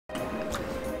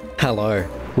Hello,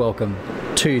 welcome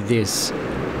to this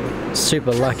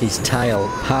Super Lucky's Tale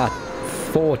Part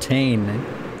 14.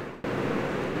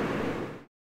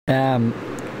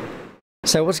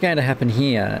 So what's going to happen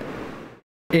here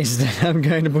is that I'm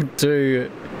going to put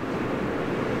two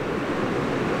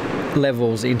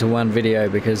levels into one video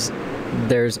because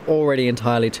there's already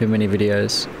entirely too many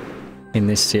videos in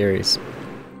this series.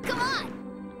 Come on.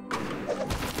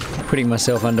 Putting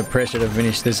myself under pressure to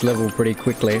finish this level pretty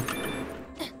quickly.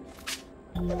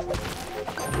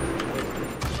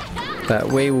 But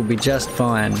we will be just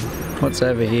fine. What's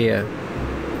over here?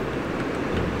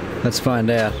 Let's find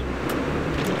out.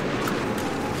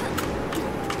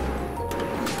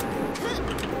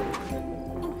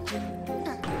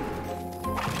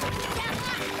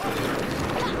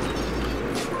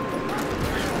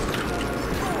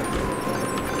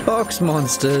 Box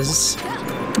monsters!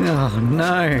 Oh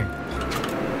no!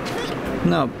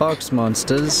 Not box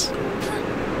monsters.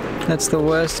 That's the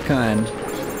worst kind.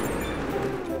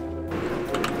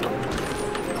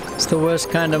 It's the worst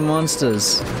kind of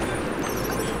monsters.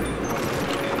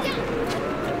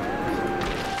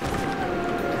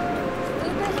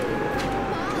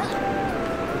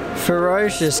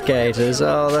 Ferocious gators.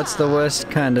 Oh, that's the worst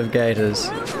kind of gators.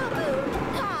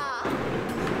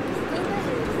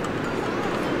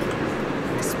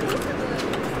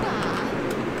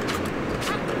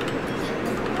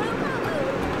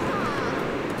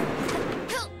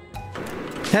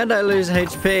 How'd I lose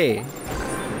HP?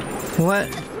 What?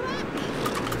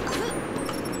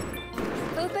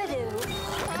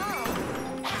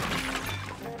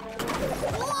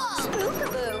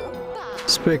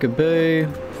 Spookaboo.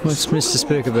 What's Mr.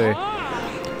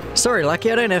 Spookaboo? Sorry,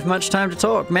 Lucky, I don't have much time to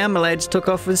talk. Marmalades took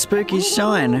off with Spooky's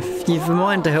shine. If you've a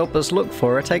mind to help us look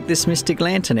for her, take this mystic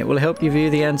lantern. It will help you view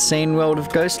the unseen world of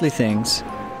ghostly things.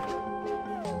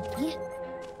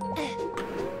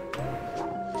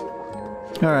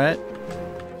 Alright.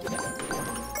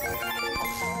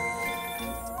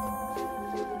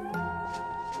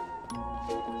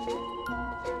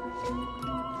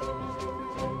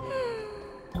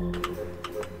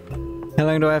 How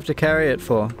long do I have to carry it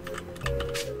for?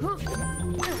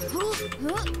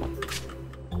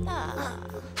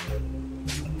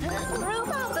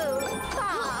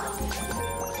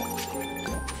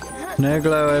 No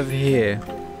glow over here.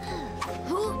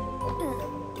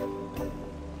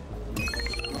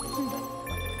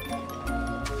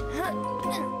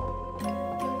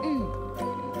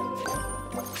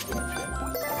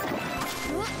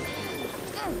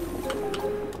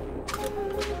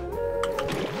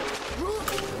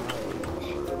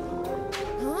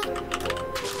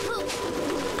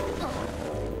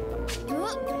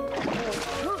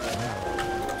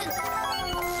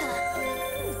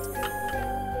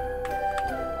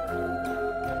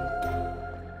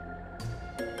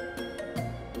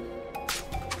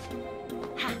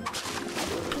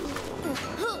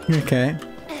 Okay.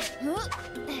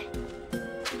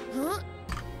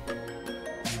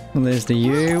 Well, there's the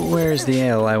U. Where is the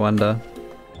L, I wonder?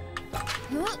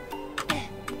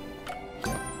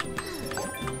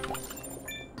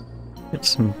 Get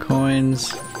some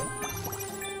coins.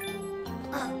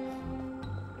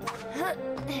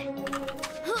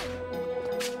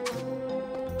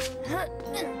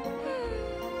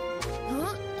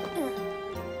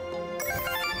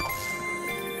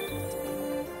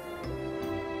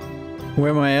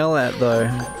 Where my L at though?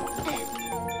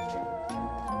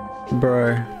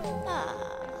 Bro.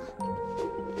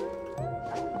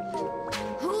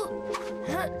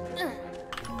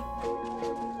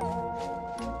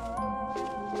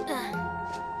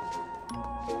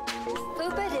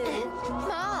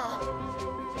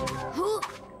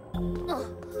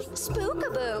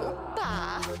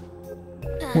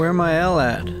 Where my L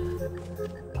at?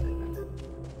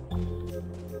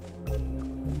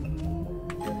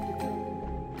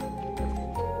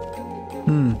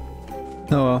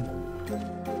 Oh well.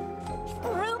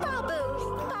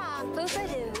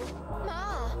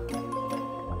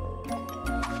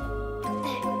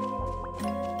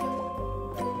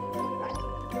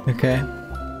 Okay.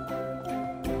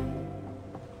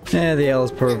 Yeah, the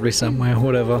L's probably somewhere,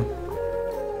 whatever.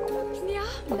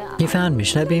 You found me,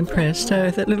 should I be impressed?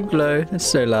 Oh, that little glow. That's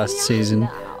so last season.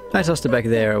 I tossed it back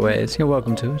there a ways. You're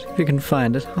welcome to it, if you can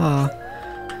find it. Ah.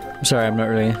 I'm sorry, I'm not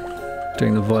really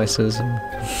doing the voices.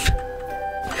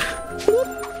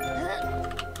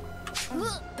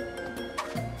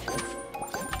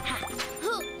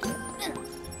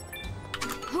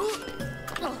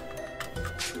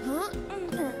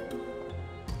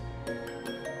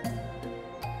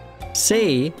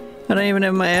 C? I don't even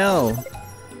have my L.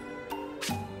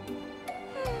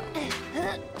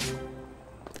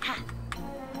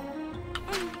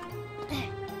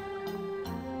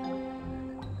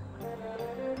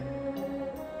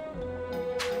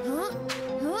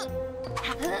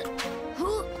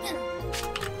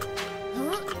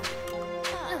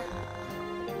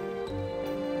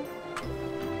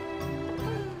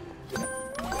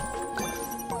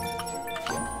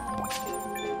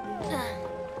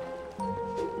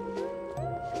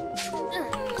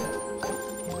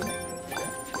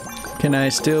 Can I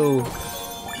still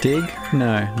dig?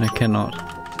 No, I cannot.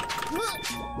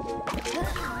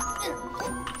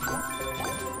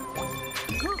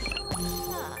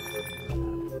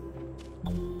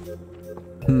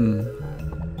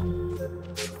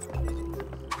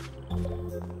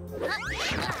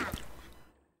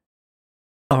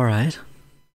 All right.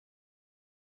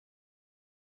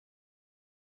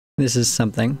 This is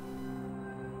something.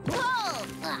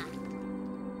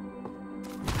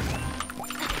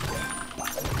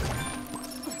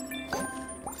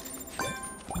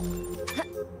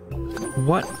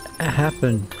 What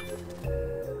happened?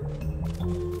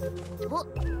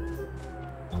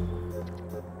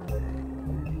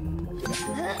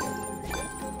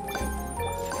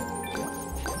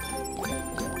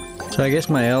 So I guess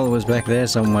my L was back there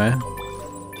somewhere.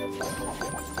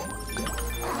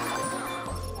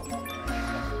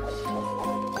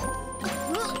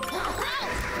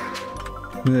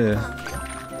 Yeah.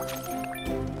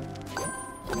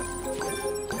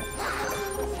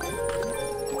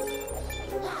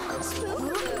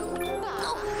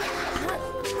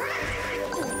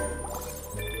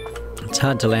 It's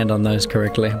hard to land on those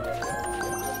correctly.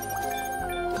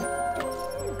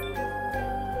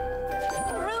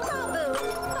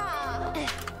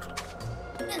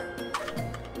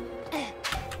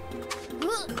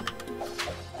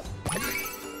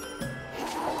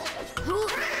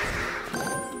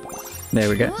 There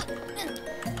we go.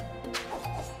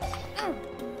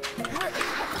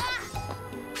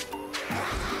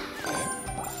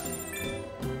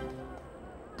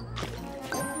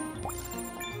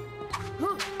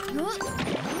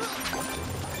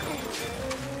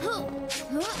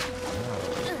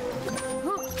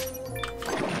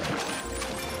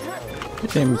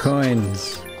 Get them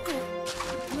coins.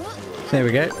 There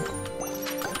we go.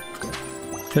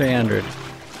 300.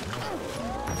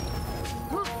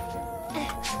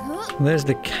 There's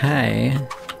the K.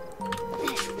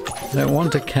 I don't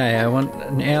want a K, I want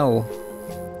an L.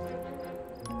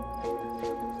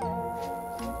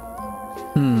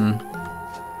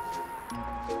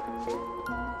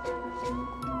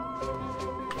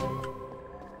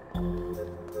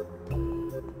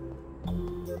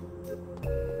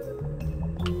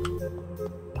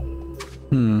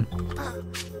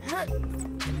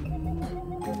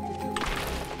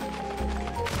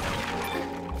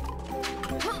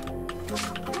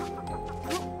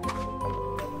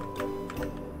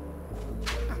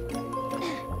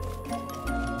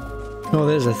 Oh,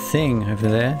 there's a thing over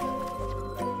there.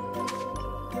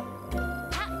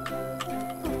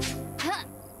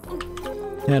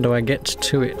 How do I get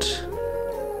to it?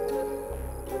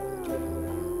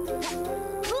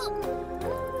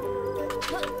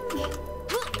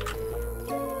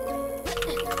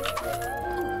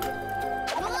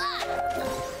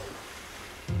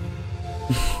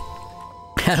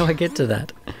 How do I get to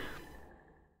that?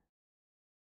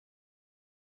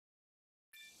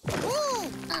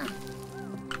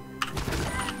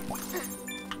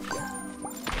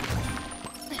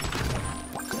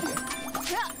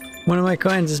 One of my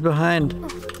coins is behind.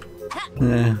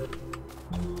 Yeah.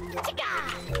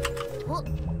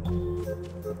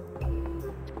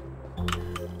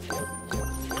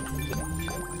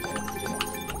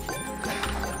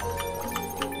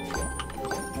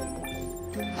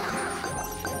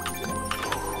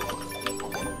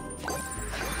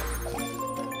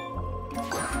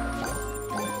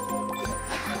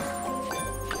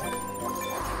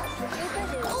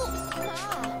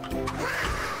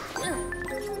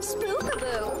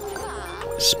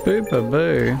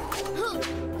 Spoopaboo.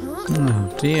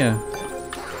 Oh dear.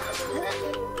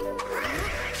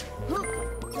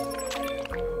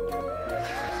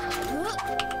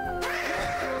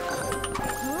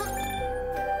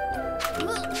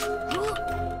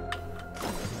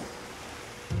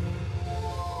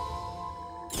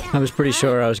 I was pretty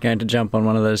sure I was going to jump on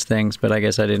one of those things, but I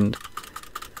guess I didn't.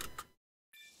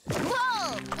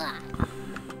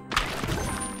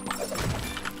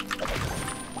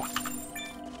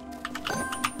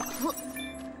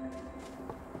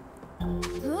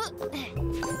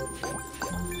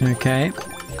 Okay.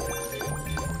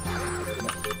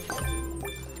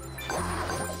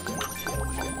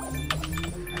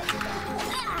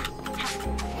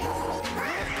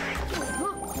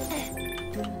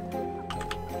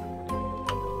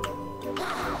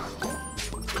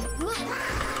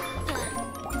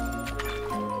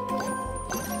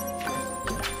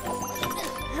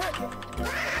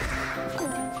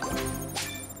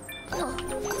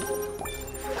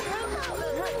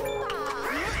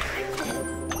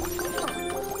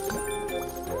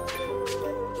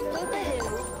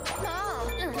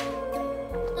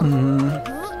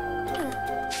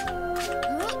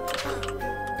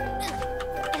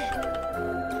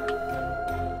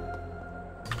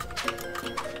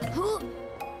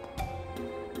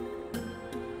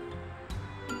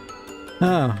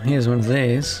 Oh, here's one of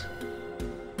these.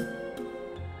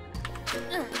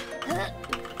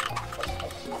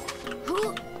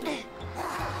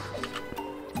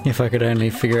 If I could only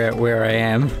figure out where I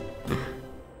am.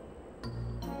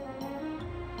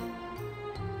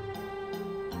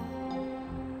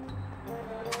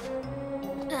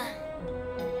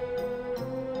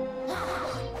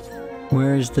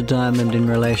 Where is the diamond in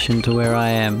relation to where I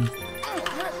am?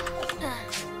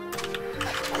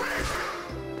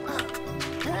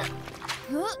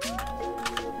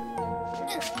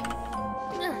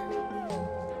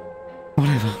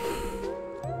 Whatever.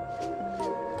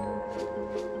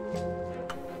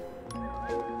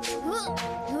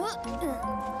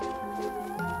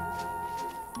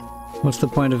 What's the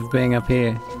point of being up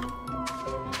here?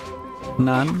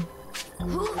 None?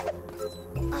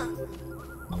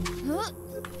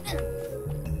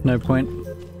 No point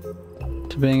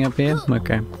to being up here?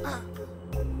 Okay.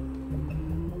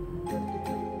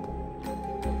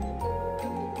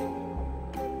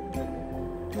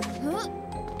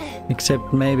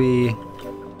 Except maybe...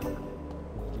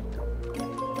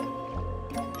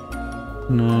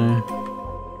 No.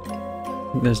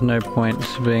 There's no point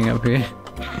to being up here.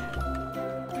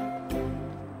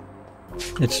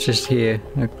 It's just here.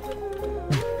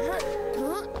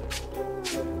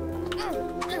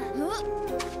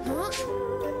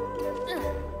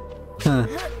 Huh.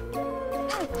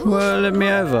 Well, let me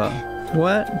over.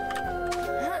 What?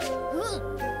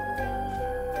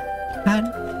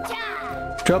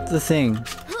 Drop the thing.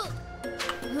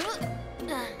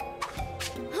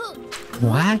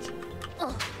 What?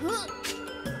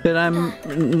 But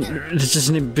it's just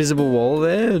an invisible wall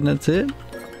there and that's it?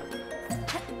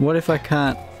 What if I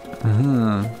can't?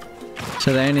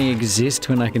 So they only exist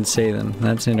when I can see them.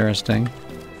 That's interesting.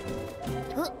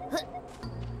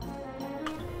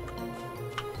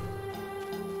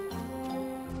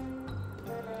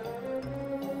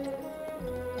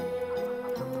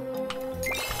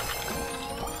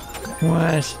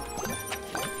 What?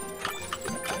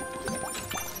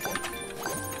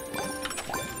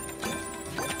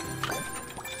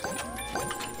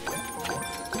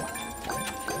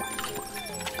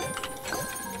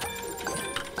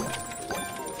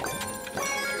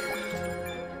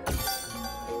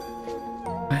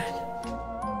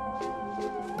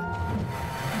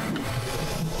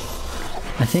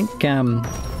 I think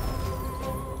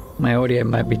my audio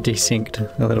might be desynced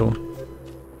a little.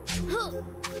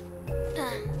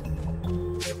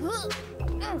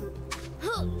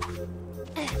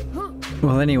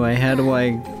 Well, anyway, how do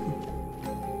I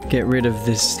get rid of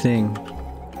this thing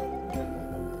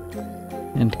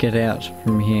and get out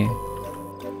from here?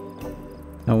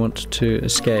 I want to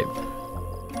escape.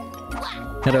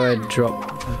 How do I drop?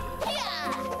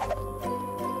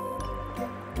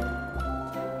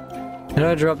 How do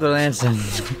I drop the lantern?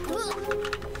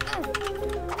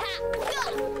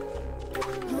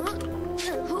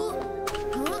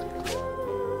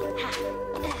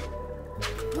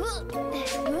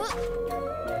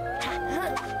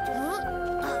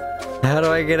 How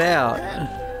do I get out?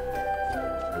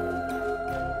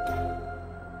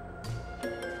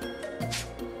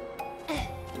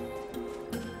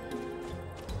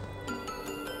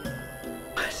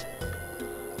 What?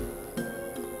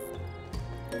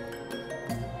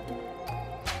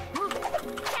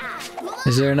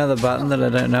 Is there another button that I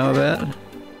don't know about?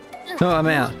 Oh, I'm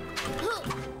out.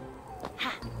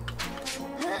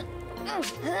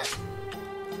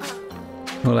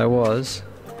 Well, I was.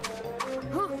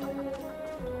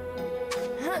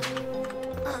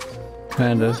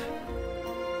 Kind of.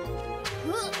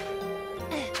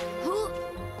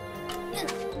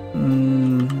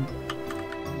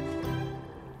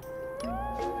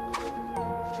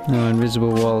 No,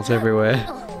 invisible walls everywhere.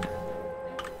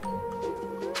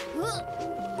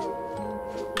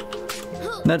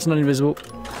 That's not invisible.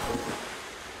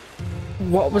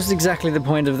 What was exactly the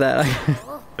point of that?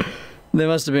 There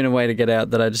must have been a way to get out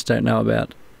that I just don't know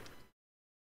about.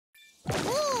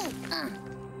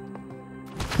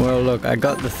 Well, look, I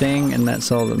got the thing and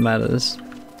that's all that matters.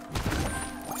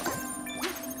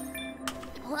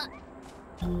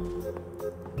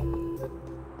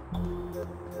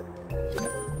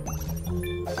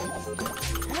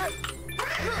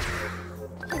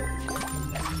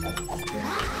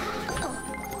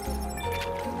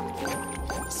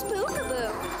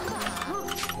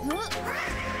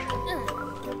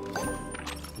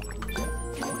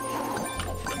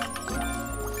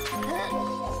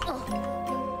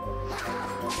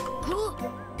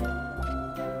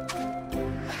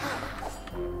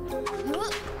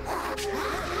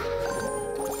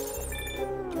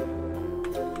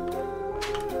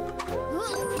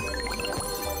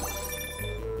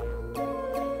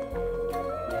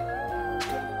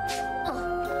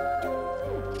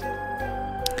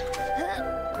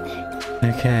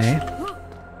 Okay.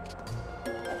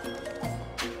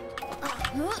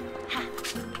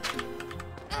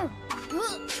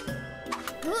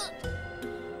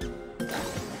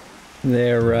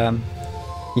 They're,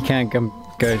 you can't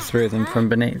go through them from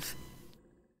beneath.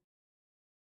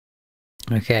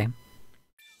 Okay.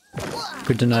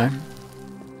 Good to know.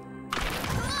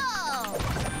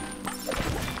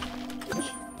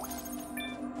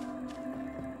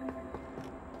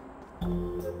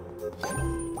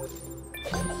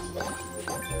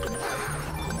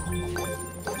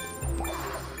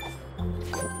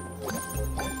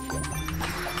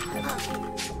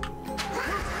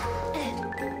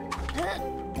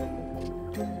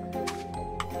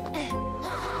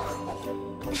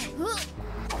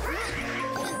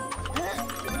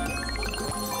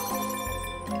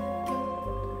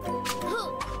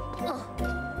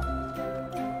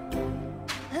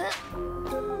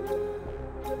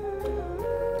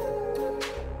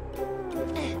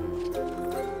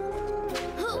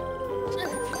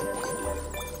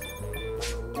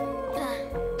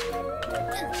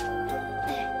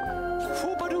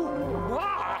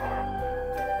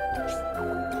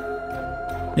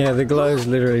 Yeah, the glow's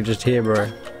literally just here, bro.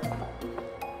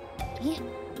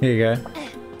 Here you go.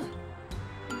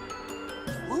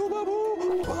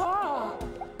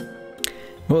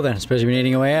 Well then, I suppose you've been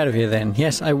eating a way out of here then.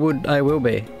 Yes, I will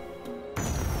be.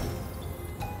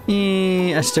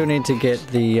 I still need to get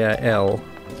the L.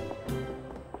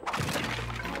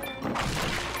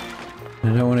 I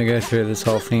don't want to go through this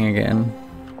whole thing again.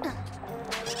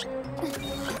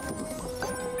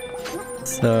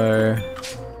 So...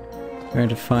 I'm going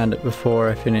to find it before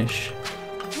I finish.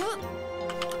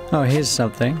 Oh, here's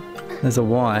something. There's a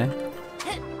Y.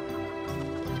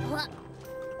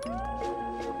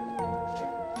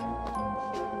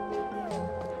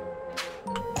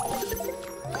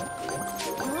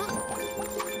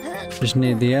 Just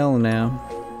need the L now.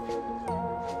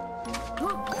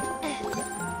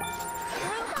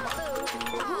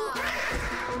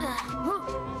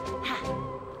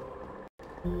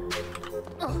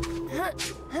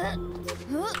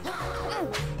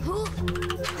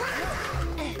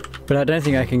 But I don't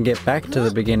think I can get back to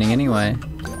the beginning anyway.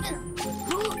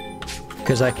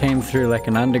 Because I came through like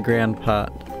an underground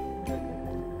part.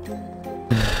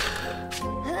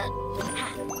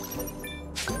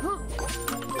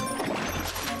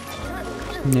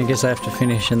 I guess I have to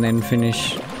finish and then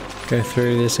go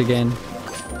through this again.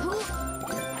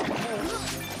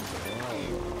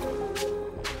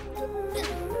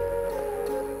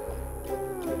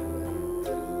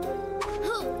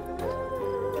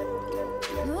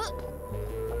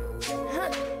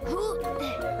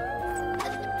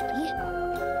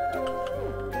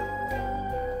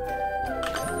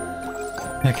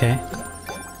 Okay.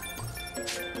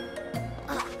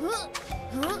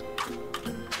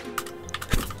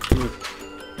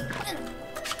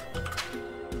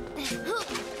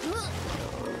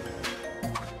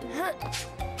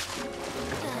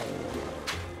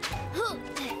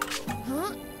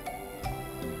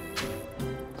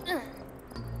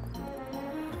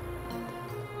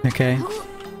 Okay.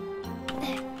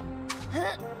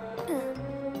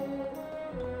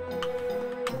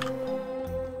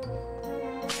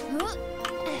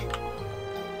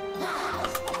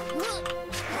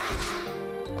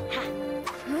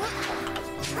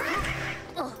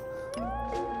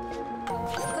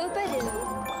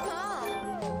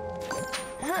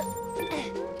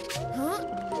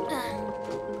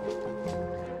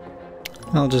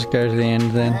 I'll just go to the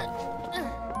end then.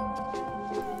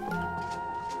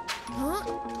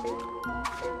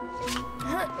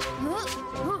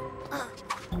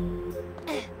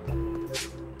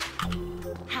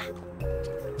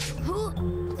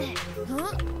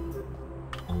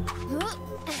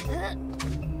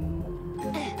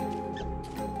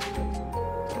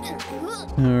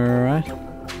 Alright.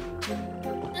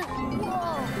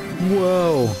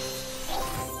 Whoa.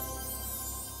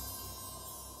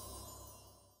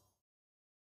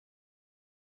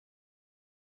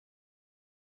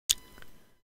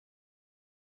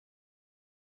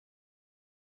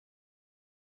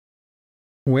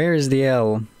 Where is the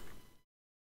L?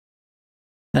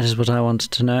 That is what I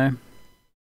wanted to know.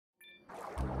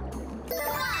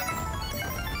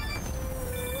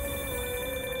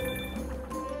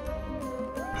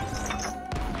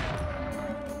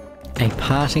 A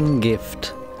parting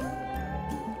gift.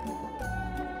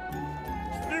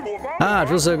 Ah, it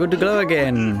feels so good to glow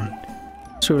again.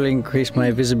 This will increase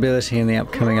my visibility in the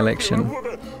upcoming election.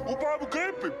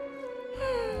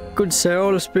 Good sir,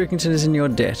 all of Spookington is in your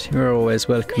debt. You're always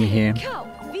welcome here.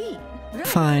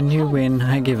 Fine, you win.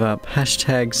 I give up.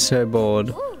 Hashtag so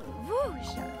bored.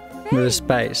 with a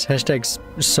space. Hashtag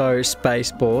so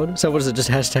space board. So what is it? Just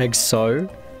hashtag so?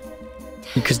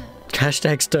 Because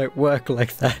hashtags don't work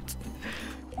like that.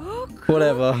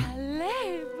 Whatever.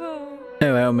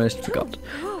 Oh, I almost forgot.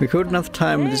 We called enough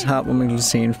time with this heartwarming little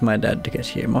scene for my dad to get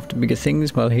here. I'm off to bigger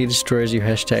things while he destroys you.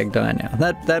 Hashtag die now.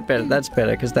 That's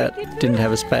better because that didn't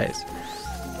have a space.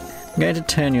 I'm going to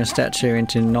turn your statue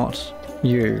into not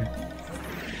you.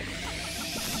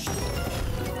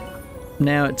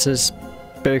 Now it's a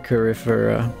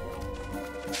spookerifer.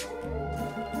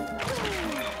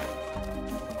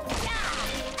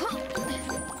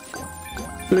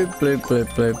 Bloop, bloop, bloop,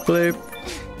 bloop, bloop.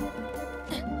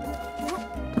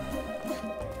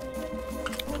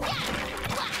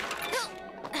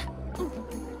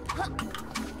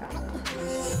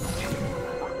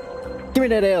 Give me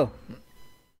that L.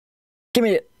 Give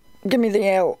me it. Give me the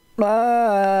L.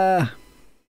 Ah.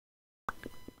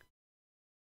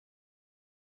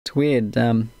 It's weird.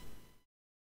 That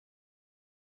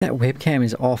webcam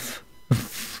is off.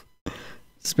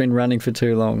 It's been running for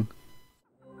too long.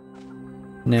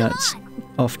 Now it's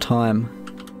off time.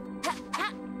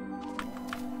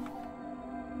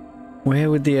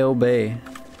 Where would the L be?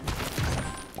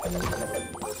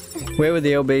 Where would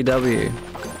the LBW?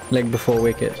 Leg before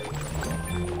wicket.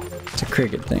 It's a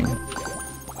cricket thing.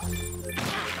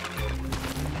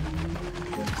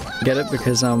 Get it?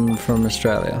 Because I'm from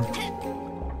Australia.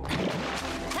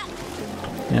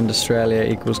 And Australia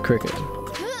equals cricket.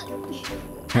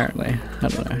 Apparently. I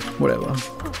don't know. Whatever.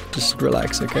 Just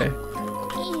relax, okay?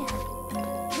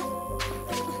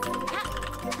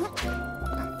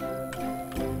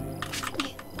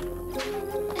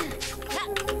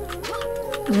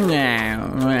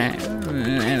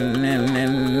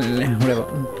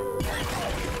 Whatever.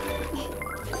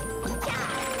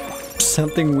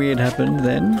 Something weird happened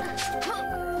then.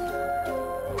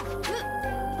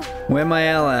 Where my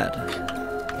L at?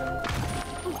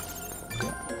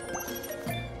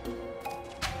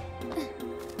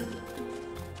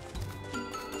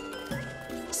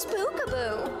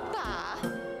 Spookaboo, ba.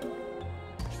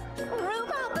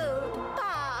 Roobaboo,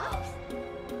 ba.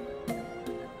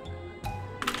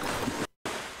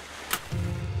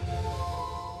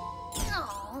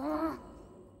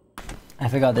 I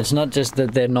forgot, it's not just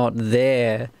that they're not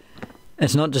there.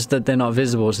 It's not just that they're not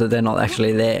visible, it's that they're not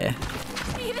actually there.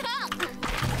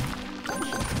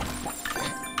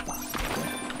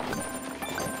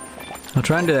 I'll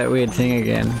try and do that weird thing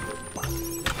again.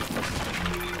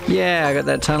 Yeah, I got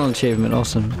that tunnel achievement,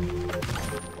 awesome.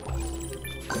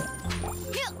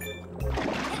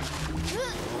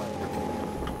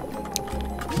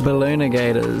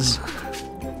 Balloonagators.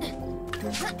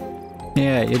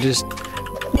 Yeah, you just...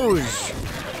 whoosh.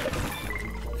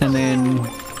 And then...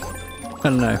 I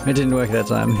don't know, it didn't work that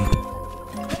time.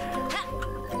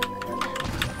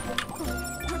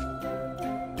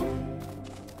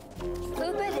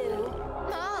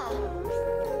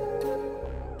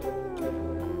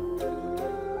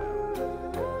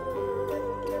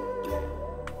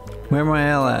 Where am I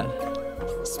L at?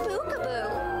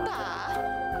 Spookaboo, ba.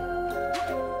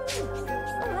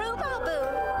 Roobaboo,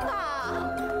 ba.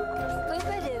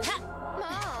 Boobadoo,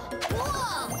 ma.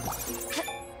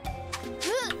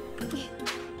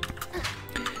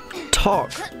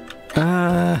 Talk.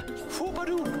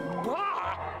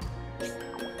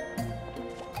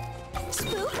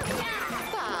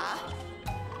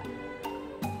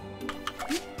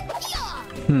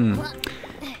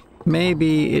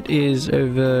 Maybe it is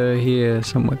over here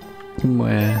somewhere.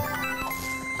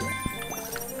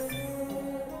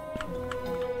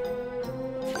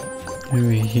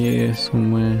 Over here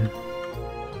somewhere.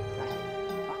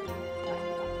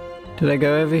 Did I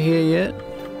go over here yet?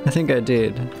 I think I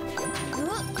did.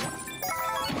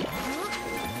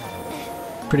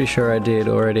 Pretty sure I did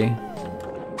already.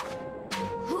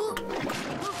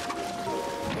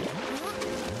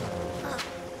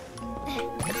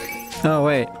 Oh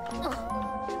wait.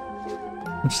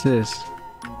 What's this?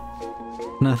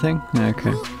 Nothing?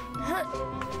 Okay.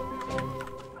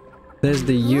 There's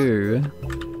the U.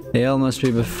 The L must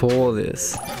be before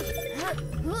this.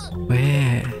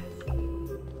 Where?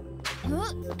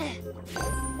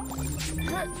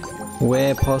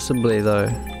 Where possibly though?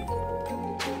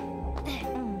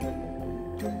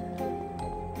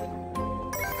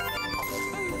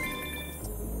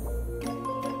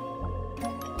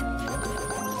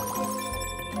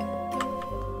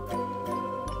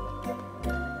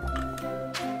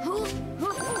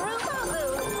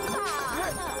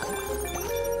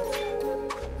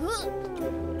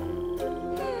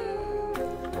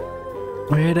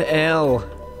 Where the L?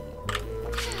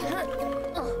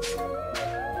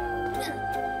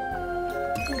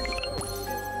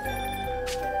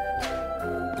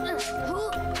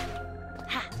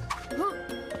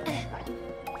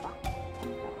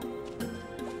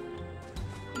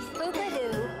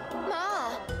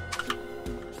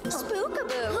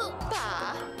 Spookaboo,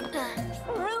 ba.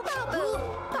 Roobaboo,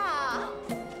 ba.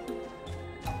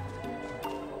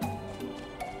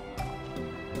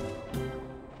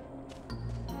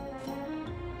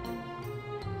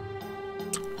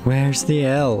 Where's the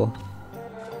L?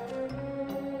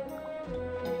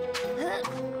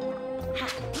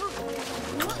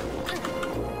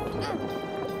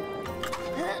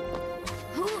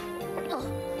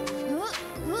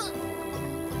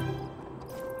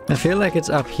 I feel like it's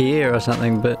up here or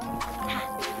something, but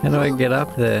how do I get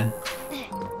up there?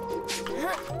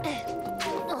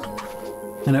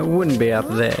 And it wouldn't be up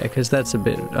there, because that's a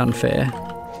bit unfair.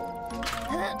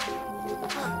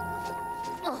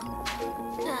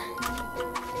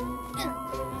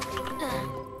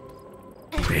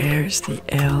 Where's the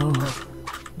L?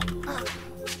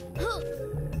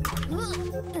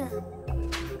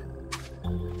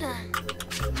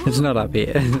 It's not up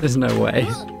here. There's no way.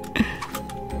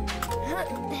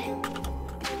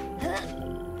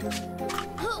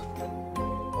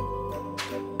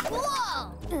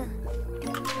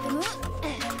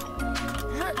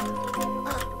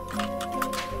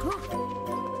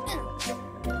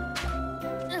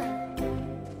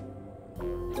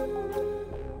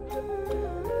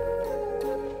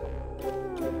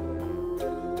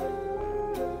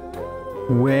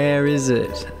 Where is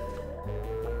it?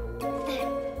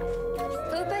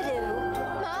 Boobadoo,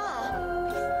 ma.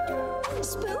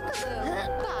 Spookaboo,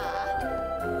 ba.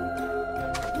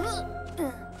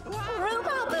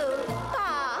 Roobaboo, ba.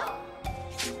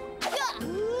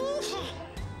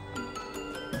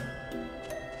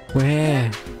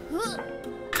 Where?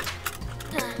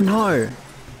 No!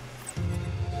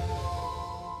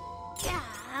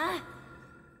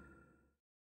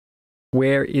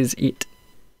 Where is it?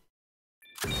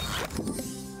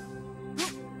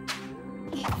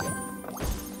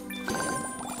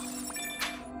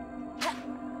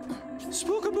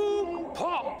 Spookaboo,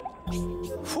 pop,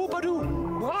 foobadoo,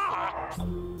 wah.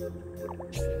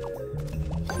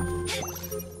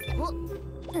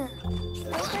 Boobadoo,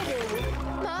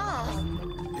 ma.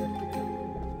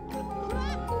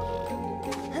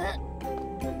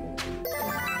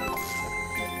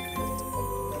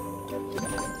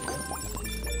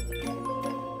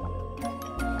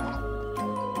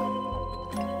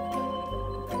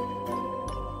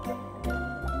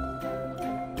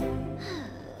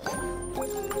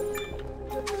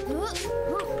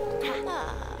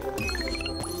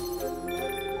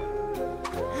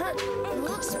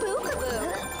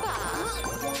 Spookaboo, ba.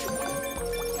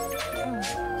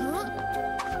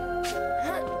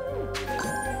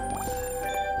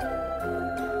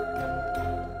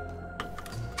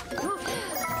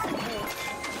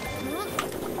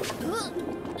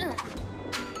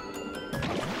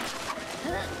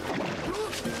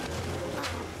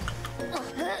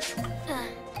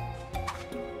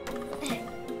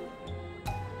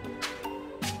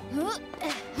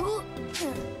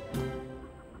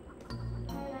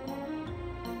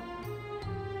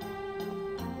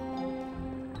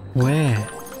 Where?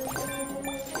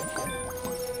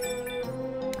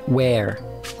 Where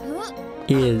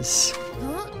is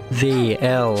the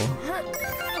L?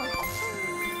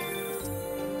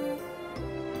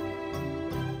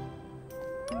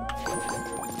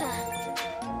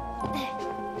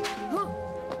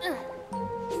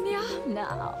 Meow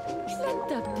now, let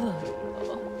the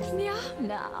burrow. Meow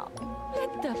now,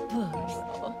 let the burrow.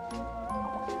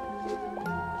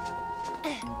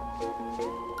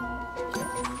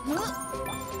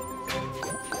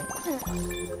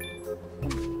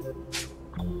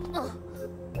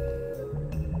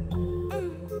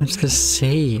 It's the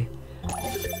C.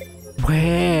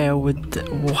 Where would the...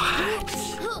 What?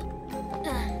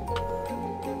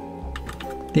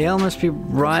 The L must be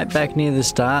right back near the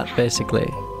start, basically.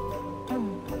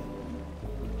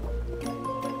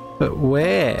 But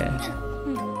where?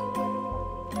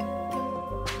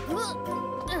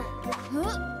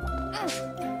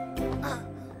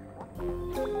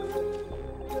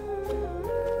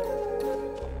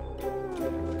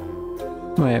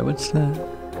 Wait, what's that?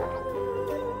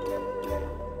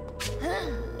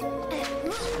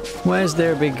 Why is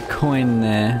there a big coin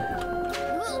there?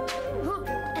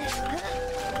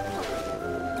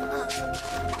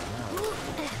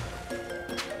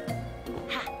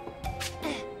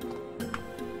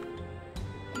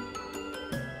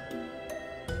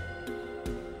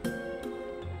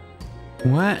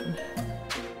 What?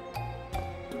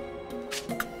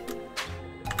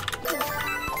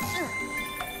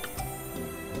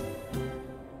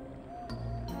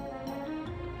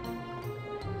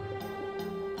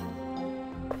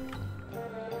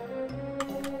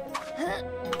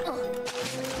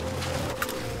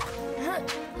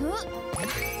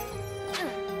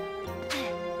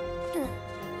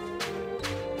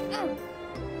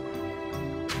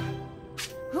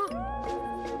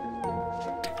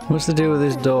 What's the deal with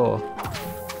this door?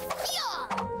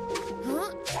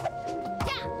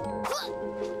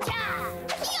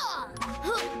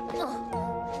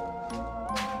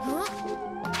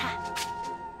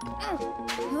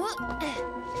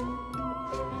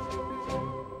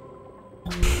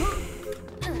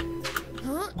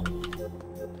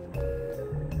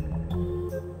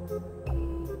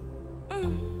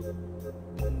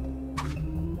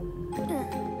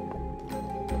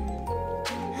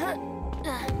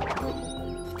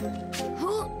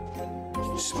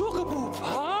 Spookaboo!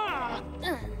 Ah!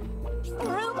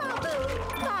 Roobaboo!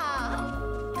 Ba!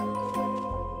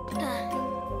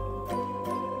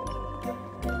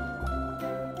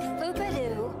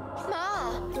 Foobadoo! Ma!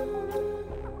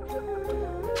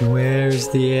 Where's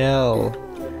the L?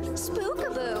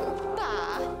 Spookaboo! Ba!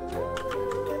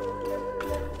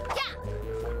 Ya!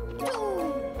 Doo!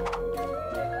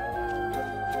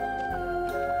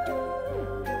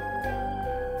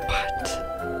 What?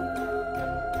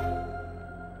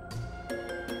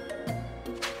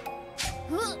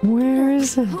 Where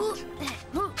is it?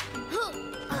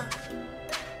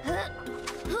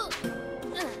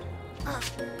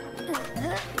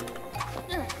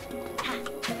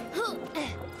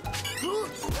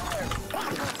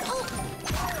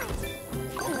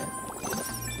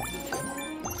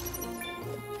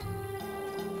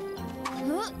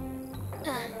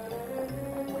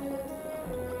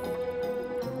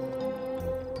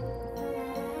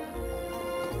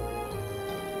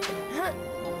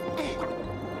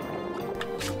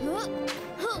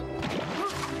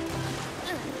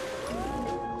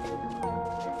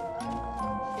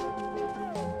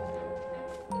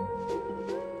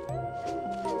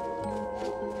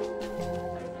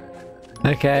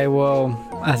 Okay, well,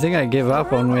 I think I give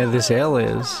up on where this L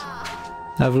is.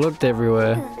 I've looked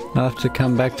everywhere. I'll have to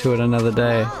come back to it another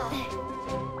day.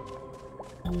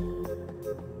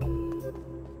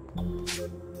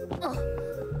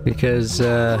 Because,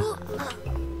 it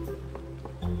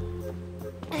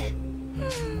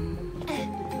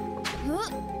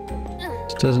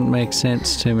doesn't make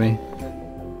sense to me.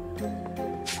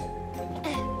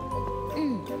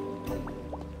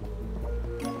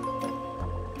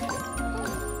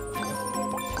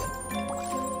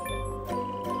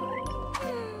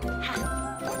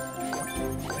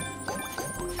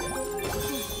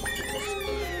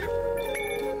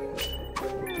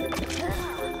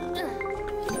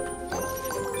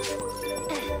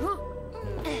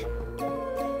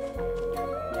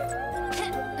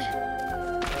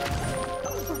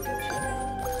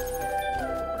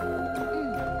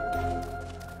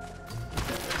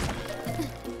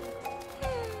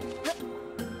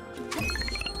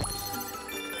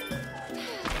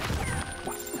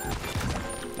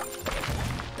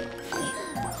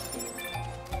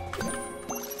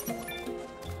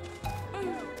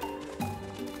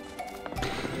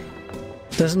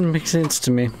 Doesn't make sense to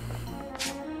me.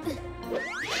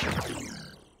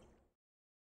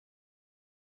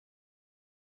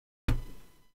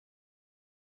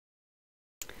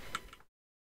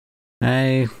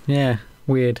 Yeah,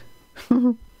 weird.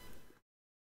 It's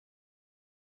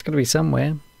gotta be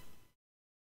somewhere.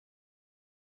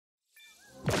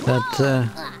 But,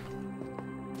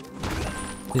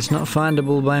 it's not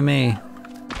findable by me.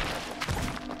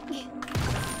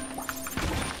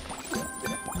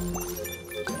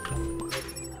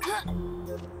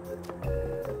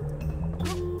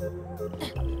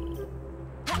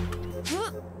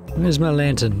 Where's my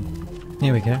lantern?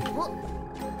 Here we go.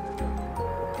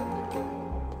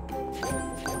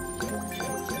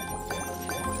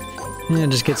 Yeah,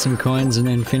 just get some coins and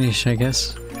then finish, I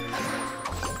guess.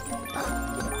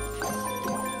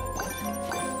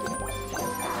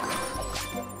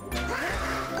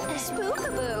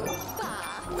 Spookaboo! Ba!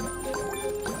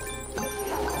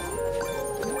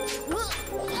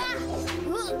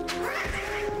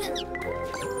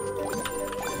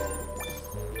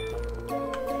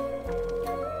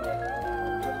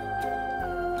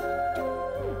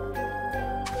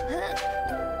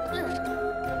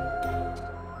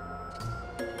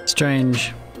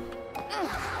 Strange.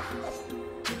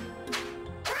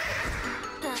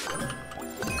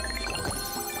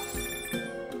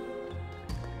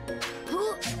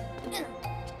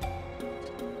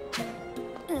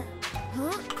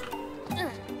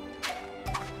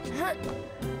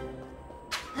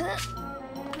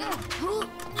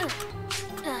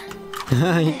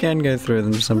 You can go through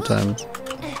them sometimes.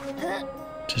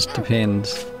 Just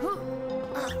depends.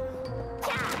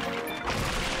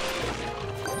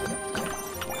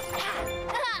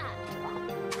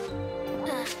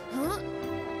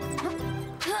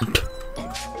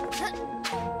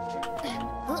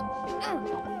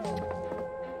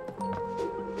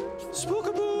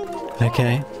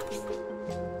 Okay.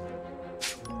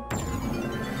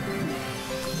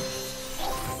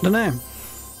 Dunno.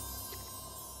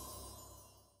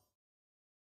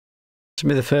 Should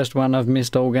be the first one I've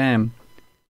missed all game.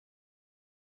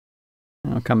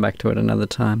 I'll come back to it another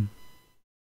time.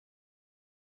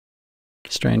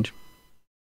 Strange.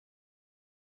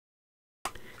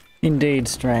 Indeed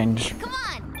strange. Come on.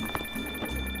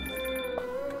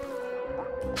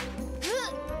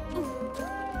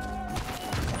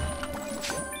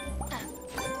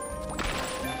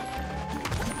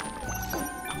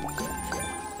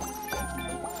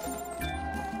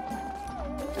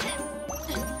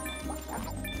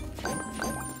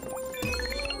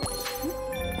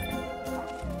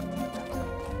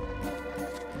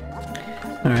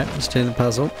 Alright, let's do the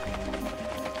puzzle.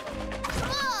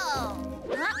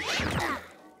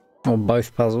 Or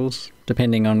both puzzles,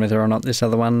 depending on whether or not this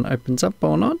other one opens up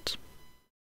or not.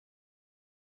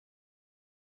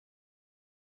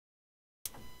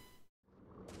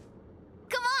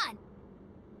 Come on.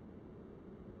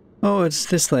 Oh, it's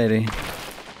this lady.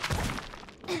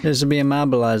 This will be a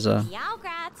marbleizer.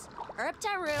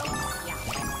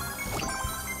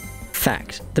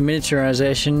 Fact. The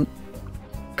miniaturization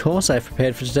course I've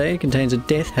prepared for today contains a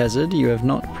death hazard you have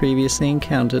not previously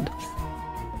encountered.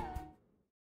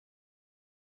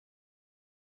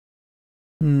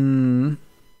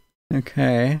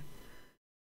 Okay.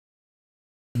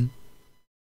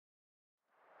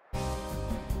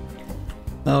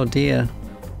 Oh dear.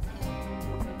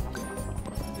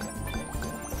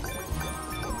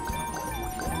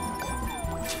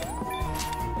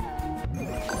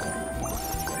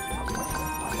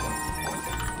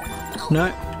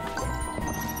 No.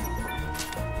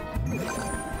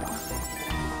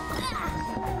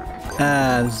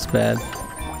 Ah, this is bad.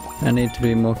 I need to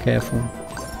be more careful.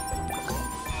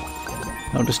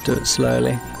 I'll just do it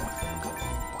slowly.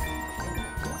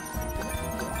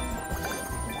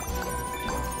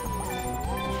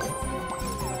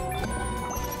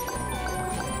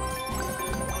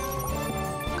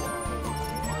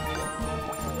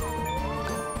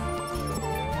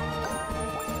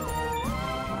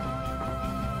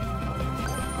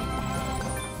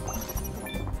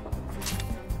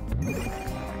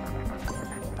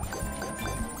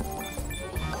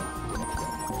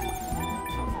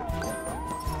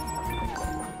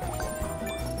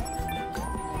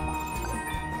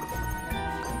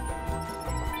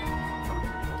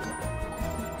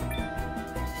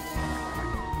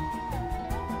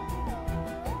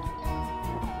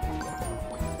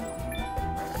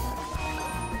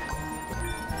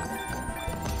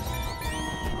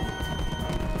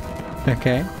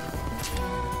 Okay.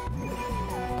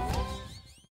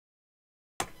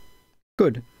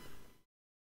 Good.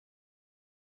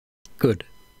 Good.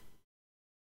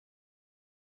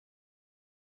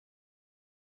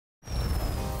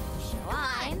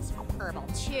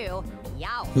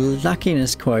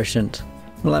 Luckiness quotient.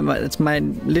 Well, that's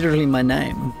literally my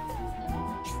name.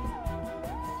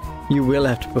 You will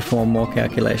have to perform more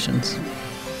calculations.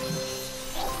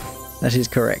 That is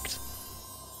correct.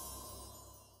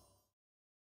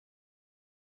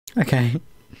 Okay.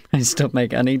 I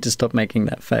need to stop making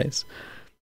that face.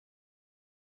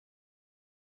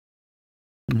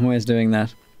 I'm always doing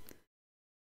that.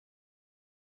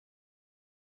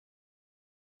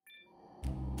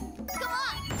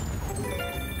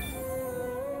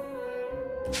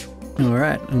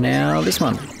 Alright, now this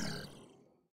one.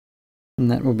 And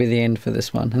that will be the end for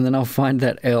this one. And then I'll find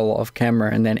that L off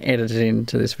camera and then edit it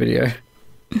into this video.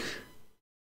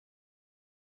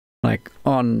 Like,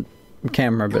 on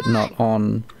camera, but not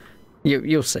on...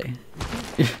 You'll see.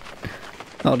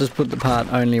 I'll just put the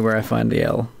part only where I find the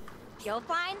L.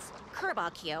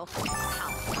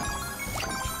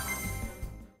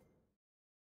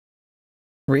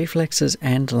 Reflexes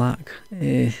and luck.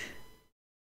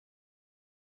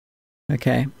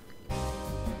 Okay.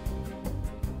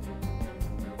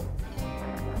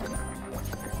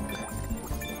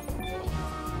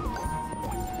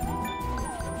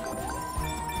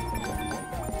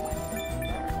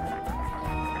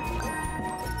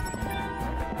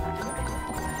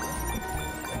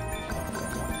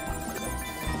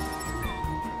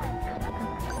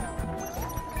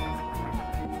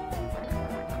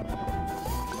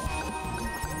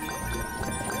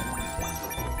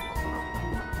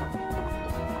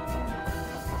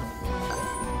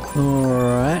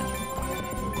 Alright.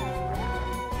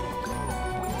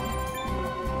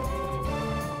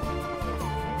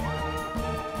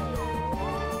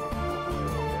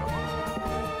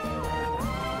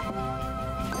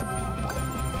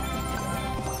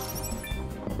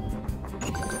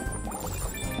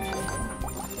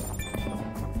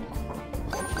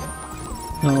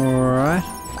 Alright.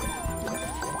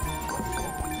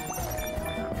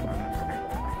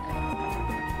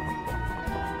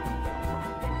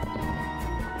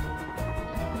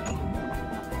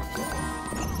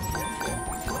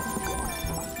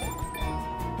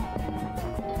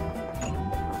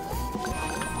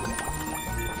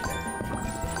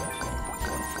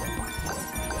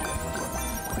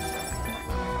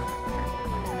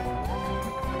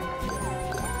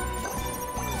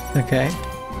 Okay.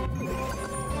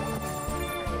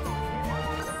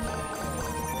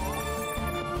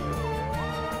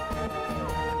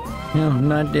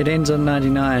 No, it ends on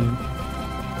 99.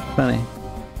 Funny.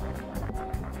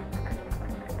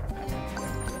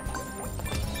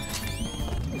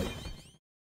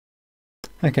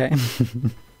 Okay.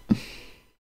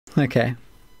 Okay.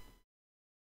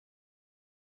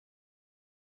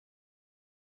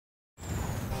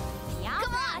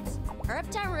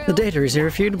 The data is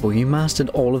irrefutable. You mastered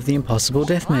all of the impossible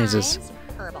death mazes.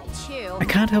 I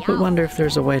can't help but wonder if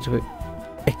there's a way to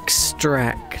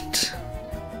extract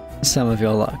some of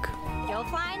your luck.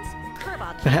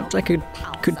 Perhaps I could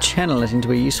channel it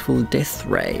into a useful death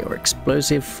ray or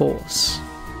explosive force.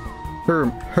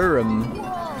 Hurum.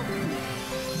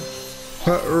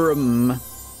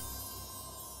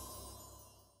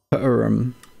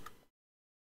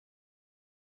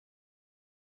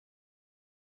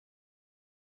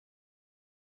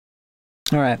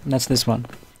 Alright, that's this one.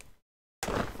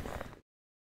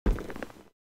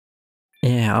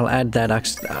 Yeah, I'll add that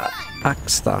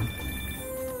Axtha.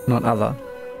 Not other.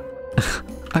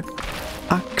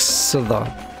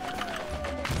 Axtha.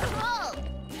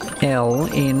 L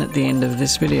in at the end of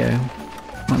this video.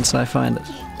 Once I find it.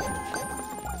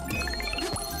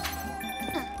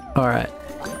 Alright.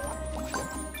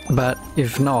 But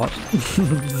if not,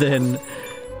 then...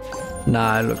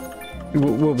 Nah, look.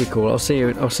 We'll be cool. I'll see you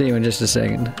in just a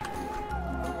second.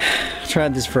 I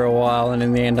tried this for a while and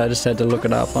in the end I just had to look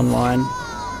it up online.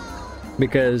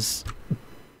 Because...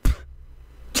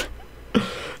 this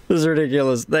is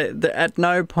ridiculous. They, at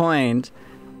no point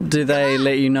do they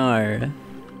let you know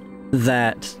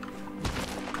that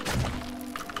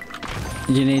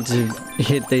you need to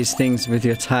hit these things with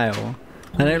your tail.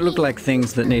 They don't look like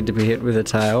things that need to be hit with a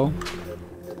tail.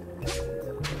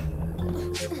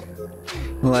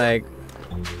 Like...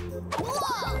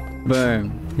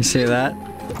 boom. You see that?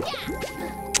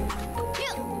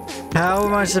 How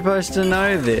am I supposed to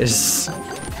know this?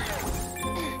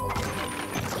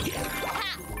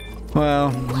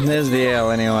 Well, there's the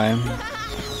L anyway.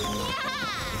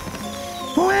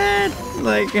 What?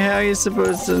 Like, how are you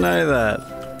supposed to know that?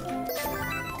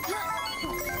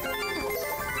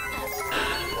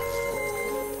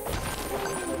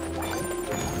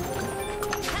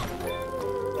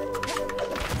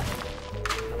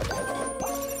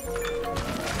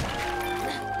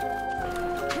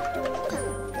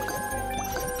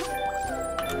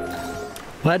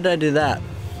 Why did I do that?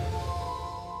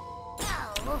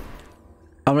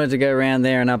 I wanted to go around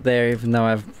there and up there even though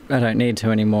I don't need to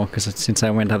anymore because since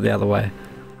I went up the other way.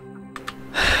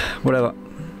 Whatever.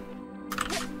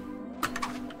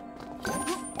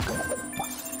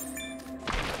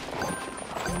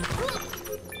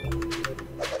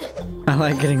 I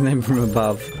like getting them from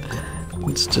above.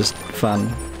 It's just fun.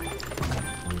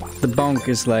 The bonk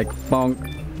is like bonk.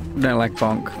 Don't like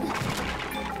bonk.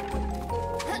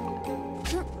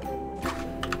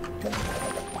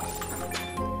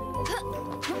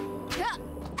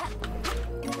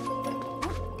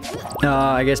 Oh,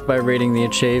 I guess by reading the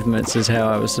achievements is how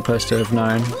I was supposed to have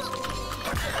known.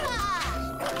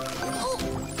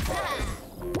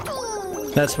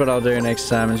 That's what I'll do next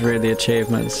time, is read the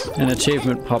achievements. An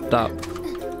achievement popped up.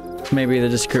 Maybe the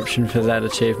description for that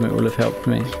achievement will have helped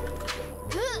me.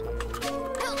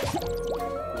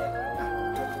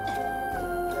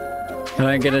 I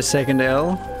don't get a second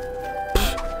L?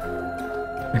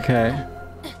 Okay.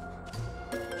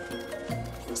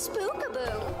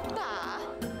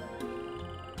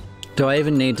 Do I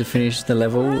even need to finish the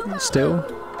level still?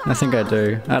 I think I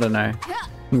do. I don't know.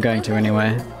 I'm going to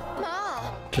anyway.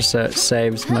 Just so it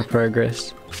saves my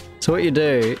progress. So what you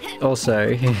do,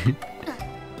 also,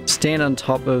 stand on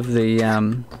top of the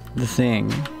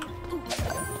thing.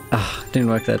 Ah, didn't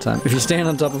work that time. If you stand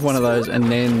on top of one of those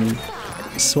and then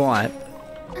swipe,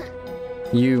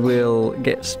 you will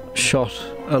get shot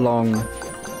along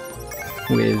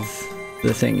with the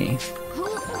thingy.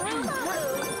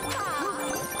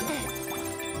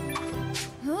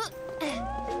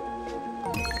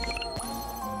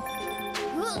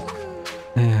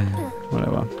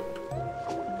 Whatever.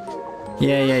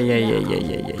 Yeah.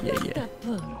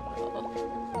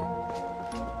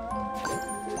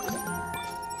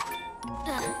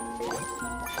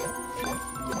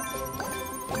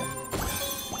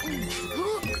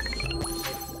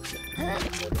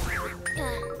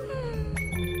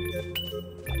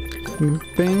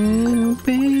 Bam,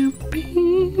 bam,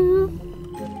 bam.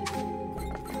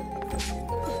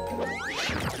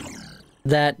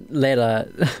 That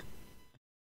letter,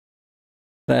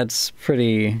 that's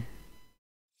pretty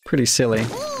silly.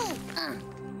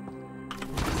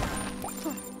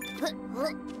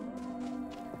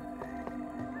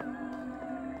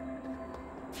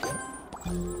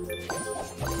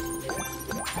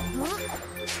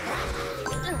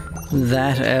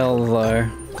 That L though.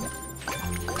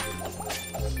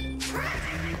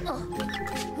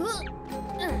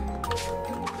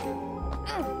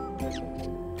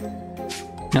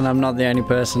 And I'm not the only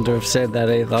person to have said that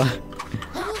either.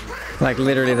 Like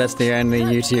literally that's the only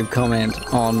YouTube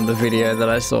comment on the video that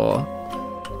I saw.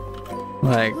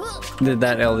 Like,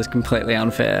 that L is completely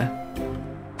unfair.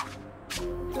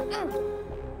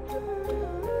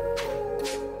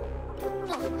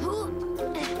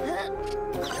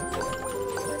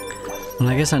 Well,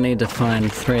 I guess I need to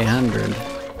find 300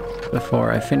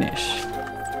 before I finish.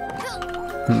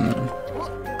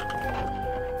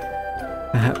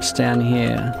 Perhaps down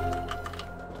here.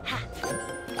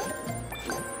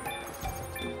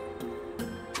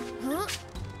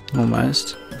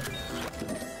 Almost.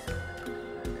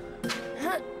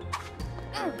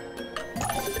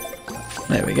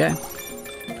 There we go.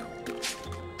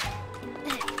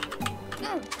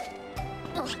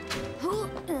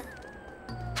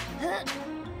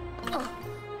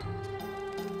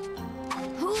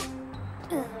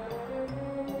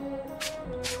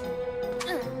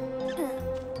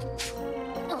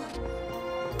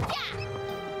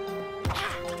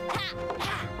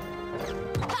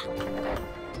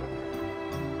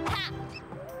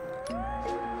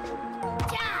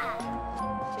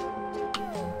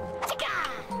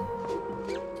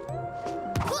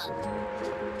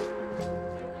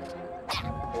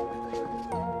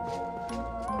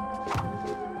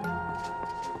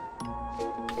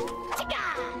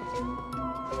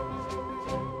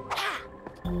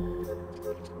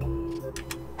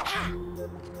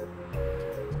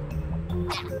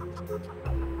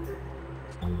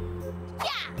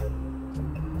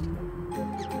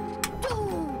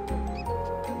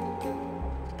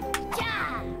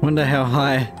 Wonder how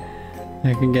high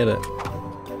I can get it.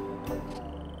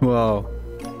 Whoa.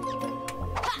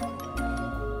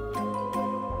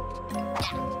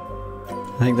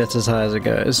 I think that's as high as it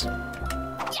goes.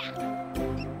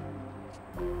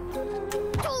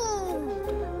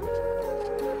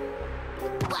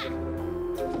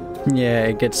 Yeah,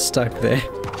 it gets stuck there.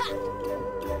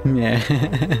 Yeah.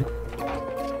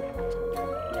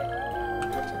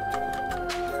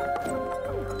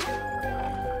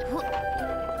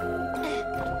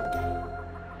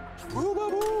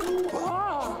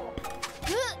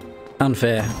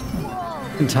 Unfair.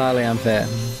 Entirely unfair.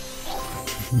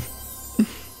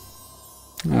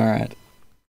 Alright.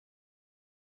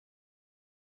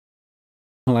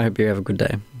 Well, I hope you have a good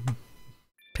day.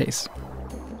 Peace.